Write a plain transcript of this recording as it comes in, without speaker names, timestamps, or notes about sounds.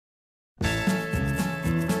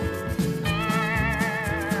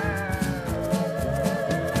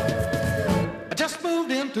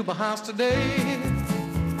into my house today.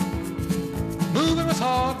 Moving was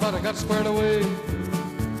hard, but I got squared away.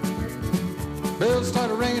 Bells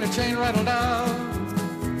started ringing, a chain rattled out.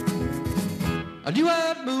 I knew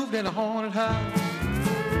I'd moved in a haunted house.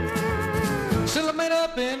 Still I made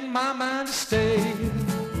up in my mind to stay.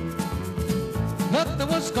 Nothing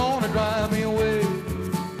was gonna drive me away.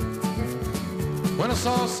 When I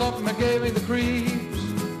saw something that gave me the creeps,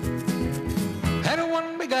 had a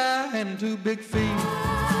one big eye and two big feet.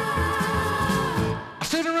 I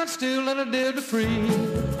stood around still and I did the free.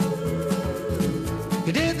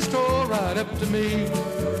 He did the stroll right up to me.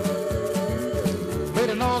 Made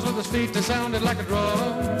a noise with his feet that sounded like a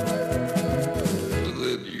drum.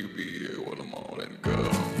 Then you be here when the morning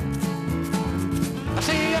comes. I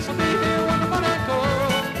say yes, I'll be here when the morning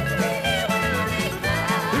comes.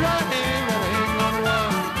 Be right here and I ain't gonna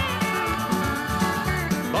run.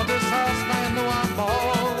 But this house man know I'm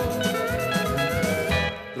bald.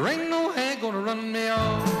 There ain't no hand gonna run me off.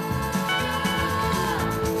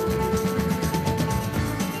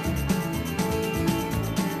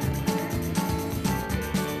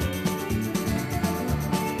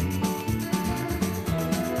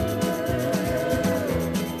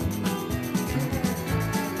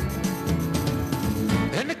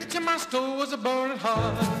 My stove was a burning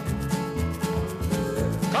hot.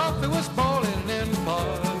 Coffee was boiling in the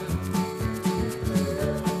pot.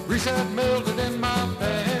 Grease had melted in my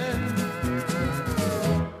pan.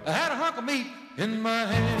 I had a hunk of meat in my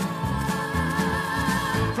hand.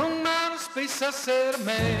 From outer space I said a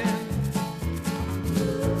man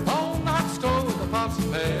on the hot stove with the pots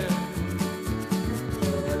and pans.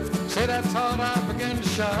 Said that's how I began to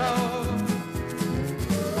shout.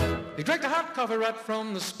 He drank the hot coffee right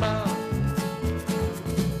from the spout.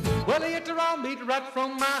 Well, he ate the raw meat right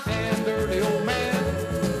from my hand. Dirty old man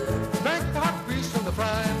drank the hot grease from the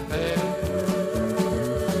frying pan.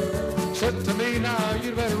 Said to me, now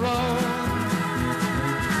you'd better run.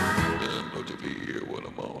 Then don't you be here when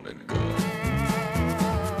the morning comes.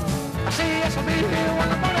 I say yes, I'll be here when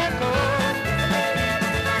the morning comes.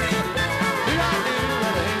 Be right here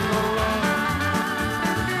when I ain't gonna run.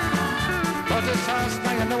 But this house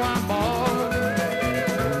thing I know I'm bored.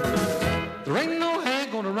 There ain't no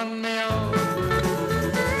hand gonna run me off.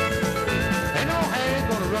 Ain't no hand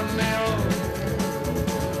gonna run me off.